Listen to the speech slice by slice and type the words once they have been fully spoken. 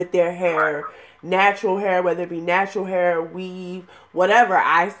with their hair, natural hair, whether it be natural hair, weave, whatever.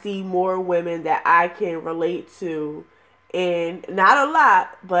 I see more women that I can relate to, and not a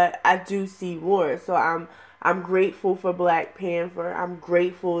lot, but I do see more. So I'm grateful for Black Panther. I'm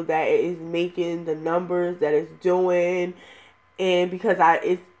grateful that it is making the numbers that it's doing, and because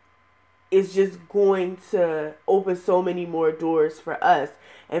it's just going to open so many more doors for us.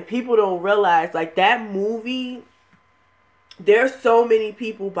 And people don't realize, like, that movie, there's so many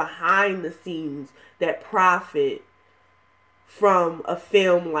people behind the scenes that profit from a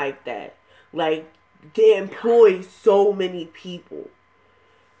film like that. Like, they employ so many people.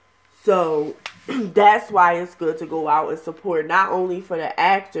 So that's why it's good to go out and support, not only for the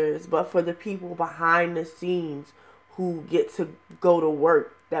actors, but for the people behind the scenes who get to go to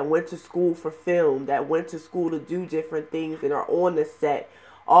work, that went to school for film, that went to school to do different things and are on the set,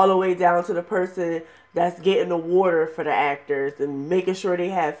 all the way down to the person that's getting the water for the actors and making sure they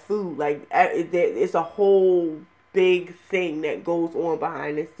have food. Like, it's a whole big thing that goes on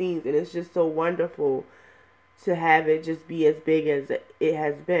behind the scenes, and it's just so wonderful to have it just be as big as it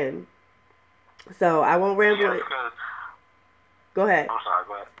has been. So I won't ramble. Yeah, because Go ahead. I'm sorry.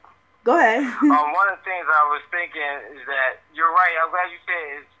 Go ahead. Go ahead. One of the things I was thinking is that you're right. I'm glad you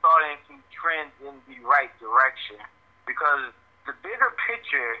said it's starting to trend in the right direction, because the bigger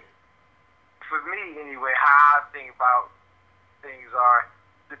picture, for me anyway, how I think about things are,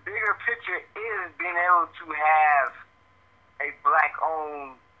 the bigger picture is being able to have a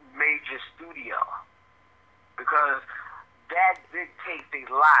black-owned major studio, because that dictates a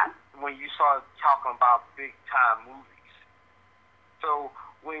lot when you start talking about big-time movies. So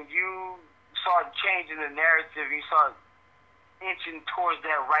when you start changing the narrative, you start inching towards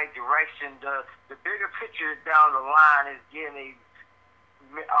that right direction, the bigger picture down the line is getting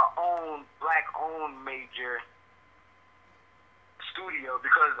our own black-owned major studio,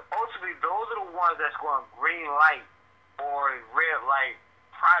 because ultimately those are the ones that's going green light or red light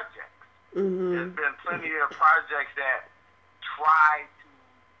projects. Mm-hmm. There's been plenty of projects that try to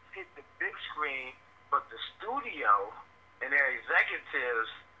hit the big screen, but the studio and their executives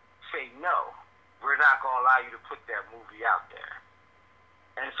say no, we're not going to allow you to put that movie out there.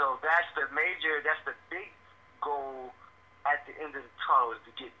 And so that's the big goal at the end of the tunnel, is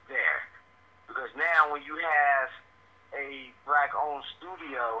to get there. Because now when you have a black-owned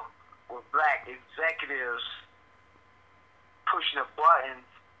studio with black executives pushing the buttons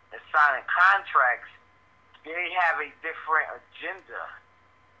and signing contracts, they have a different agenda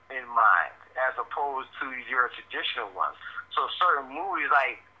in mind as opposed to your traditional ones. So certain movies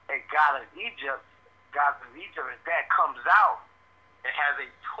like God of Egypt, if that comes out, it has a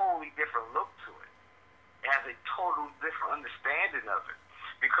totally different look to it. It has a totally different understanding of it.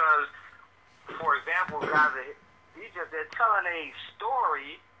 Because, for example, God of Egypt, they're telling a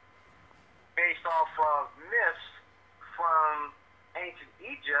story based off of myths from ancient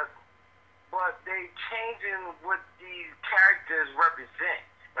Egypt, but they changing what these characters represent.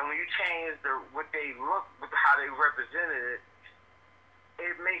 And when you change what they look, how they represented it,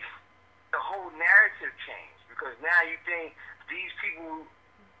 it makes the whole narrative change. Because now you think these people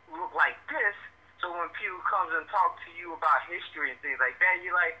look like this, so when people comes and talk to you about history and things like that,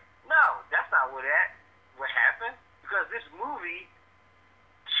 you're like, no, that's not what happened, because this movie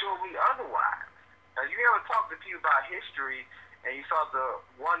showed me otherwise. Now, you ever talk to people about history and you start to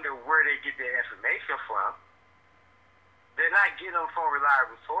wonder where they get their information from, they're not getting them from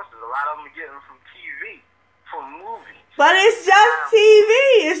reliable sources. A lot of them are getting them from TV, from movies. But it's just TV.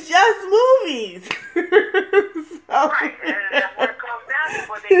 It's just movies. Right, and that's what it comes down to.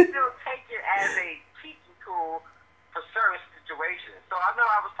 But they still take it as a teaching tool for certain situations. So I know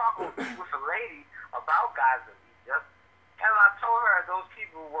I was talking with a lady about guys in Egypt, and I told her those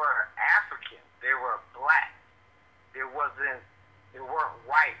people were African. They were black. They weren't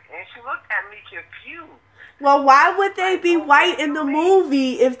white. And she looked at me confused. Well, why would they be white in the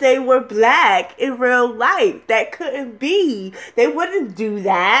movie if they were black in real life? That couldn't be. They wouldn't do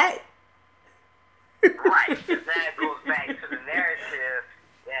that. Right, because that goes back to the narrative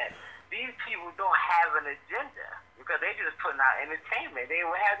that these people don't have an agenda, because they just putting out entertainment. They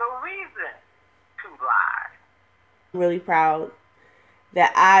would have no reason to lie. I'm really proud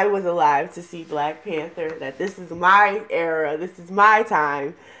that I was alive to see Black Panther, that this is my era, this is my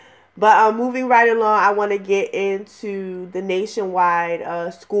time. But moving right along, I want to get into the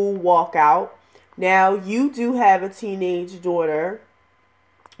nationwide school walkout. Now, you do have a teenage daughter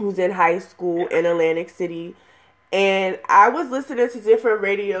who's in high school in Atlantic City. And I was listening to different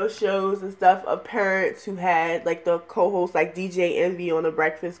radio shows and stuff of parents who had, like, the co-host, like DJ Envy on The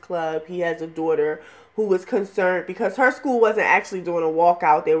Breakfast Club. He has a daughter who was concerned because her school wasn't actually doing a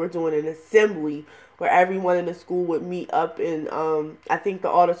walkout. They were doing an assembly where everyone in the school would meet up in, I think, the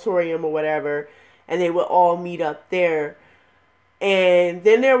auditorium or whatever, and they would all meet up there. And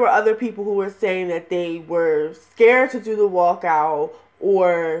then there were other people who were saying that they were scared to do the walkout,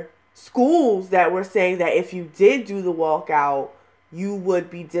 or schools that were saying that if you did do the walkout, you would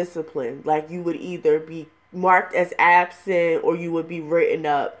be disciplined. Like you would either be marked as absent or you would be written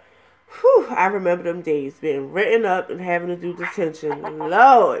up. Whew, I remember them days being written up and having to do detention.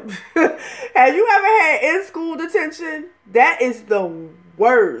 Lord. Have you ever had in school detention? That is the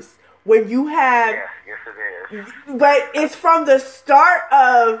worst. When you have. Yes, it is. But it's from the start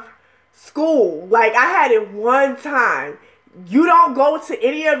of school. Like I had it one time. You don't go to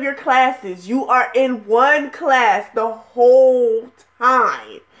any of your classes. You are in one class the whole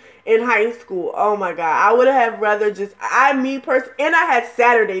time in high school. Oh my God. I would have rather just, and I had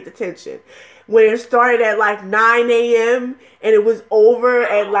Saturday detention when it started at like 9 a.m. and it was over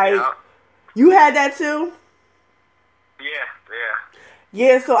at like, you had that too?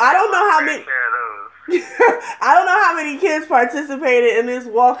 Yeah, so I don't know how many. I don't know how many kids participated in this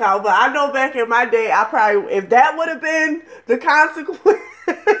walkout, but I know back in my day, I probably, if that would have been the consequence.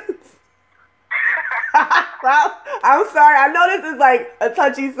 Well, I'm sorry. I know this is like a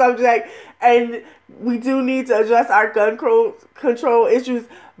touchy subject, and we do need to address our gun control issues.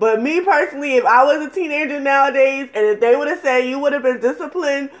 But me personally, if I was a teenager nowadays, and if they would have said you would have been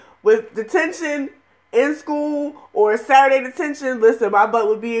disciplined with detention in school or Saturday detention, listen, my butt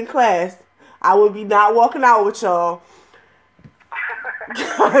would be in class. I would be not walking out with y'all.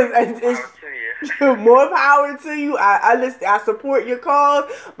 More power to you. I listen. I support your cause,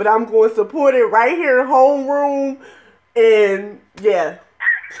 but I'm going to support it right here in homeroom. And yeah.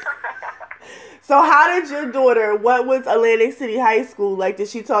 So how did your daughter? What was Atlantic City High School like? Did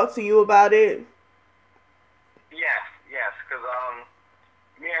she talk to you about it? Yes, because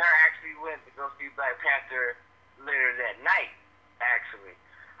me and her actually went to go see Black Panther later that night, actually,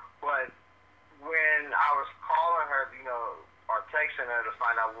 but when I was calling her, or texting her to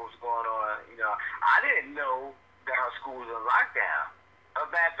find out what was going on, I didn't know that her school was in lockdown. As a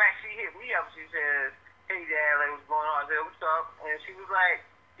matter of fact, she hit me up. She says, "Hey, Dad, like, what's going on?" I said, "What's up?" And she was like,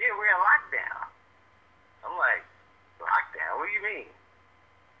 "Yeah, we're in lockdown." I'm like, "Lockdown? What do you mean?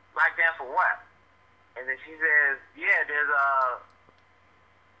 Lockdown for what?" And then she says, "Yeah, there's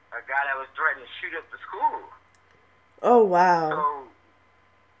a guy that was threatening to shoot up the school." Oh, wow. So,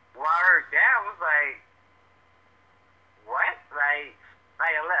 while her dad was like, what?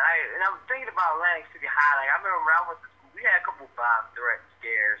 And I'm thinking about Atlantic City High. Like, I remember when I went to school, we had a couple bomb threat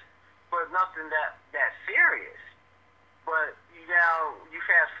scares, but nothing that serious. But you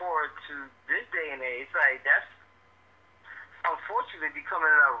fast forward to this day and age, like that's unfortunately becoming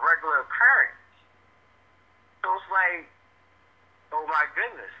a regular occurrence. So it's like, oh my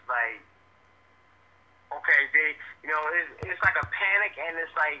goodness, like, okay, it's like a panic and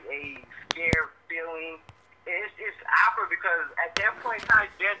it's like a scared feeling. It's awkward because at that point in time,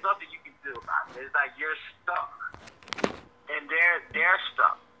 there's nothing you can do about it. It's like you're stuck, and they're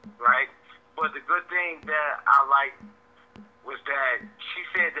stuck, right? But the good thing that I liked was that she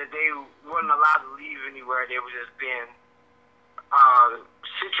said that they weren't allowed to leave anywhere. They were just being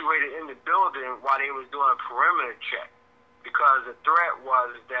situated in the building while they was doing a perimeter check, because the threat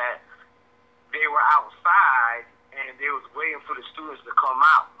was that they were outside and they was waiting for the students to come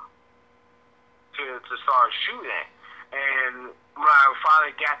out to start shooting. And when I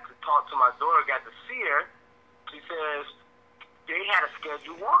finally got to talk to my daughter, got to see her, she says they had a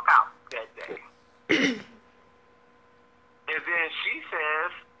scheduled walkout that day. And then she says,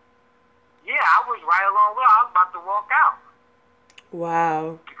 yeah, I was right along with her. I was about to walk out.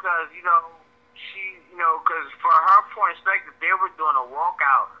 Wow. Because, because for her point of perspective, they were doing a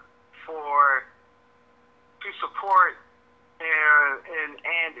walkout to support and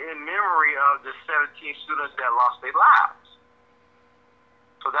in memory of the 17 students that lost their lives.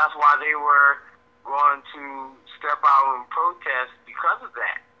 So that's why they were going to step out and protest because of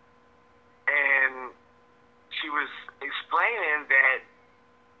that. And she was explaining that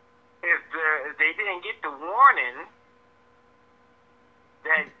if they didn't get the warning,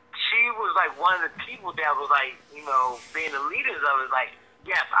 that she was like one of the people that was like, being the leaders of it, like,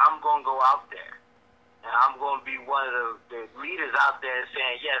 yes, I'm going to go out there. And I'm going to be one of the leaders out there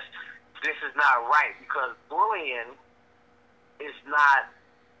saying, yes, this is not right, because bullying is not,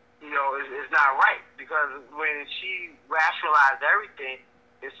 is not right. Because when she rationalized everything,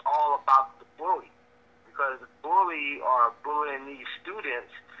 it's all about the bully. Because the bully are bullying these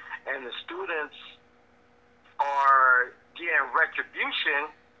students, and the students are getting retribution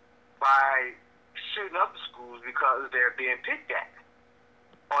by shooting up the schools because they're being picked at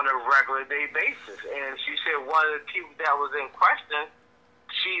on a regular day basis. And she said one of the people that was in question,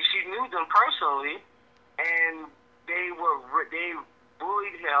 she knew them personally, and they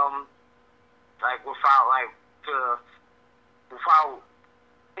bullied him without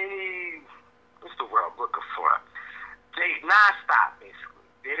any, what's the word I'm looking for? They nonstop, basically.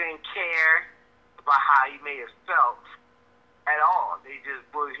 They didn't care about how he may have felt at all. They just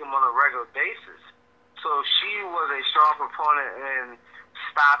bullied him on a regular basis. So she was a strong proponent in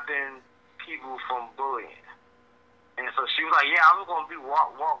stopping people from bullying. And so she was like, yeah, I was going to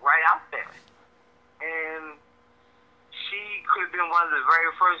walk right out there. And she could have been one of the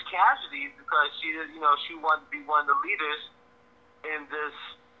very first casualties because she wanted to be one of the leaders in this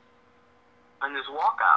walkout.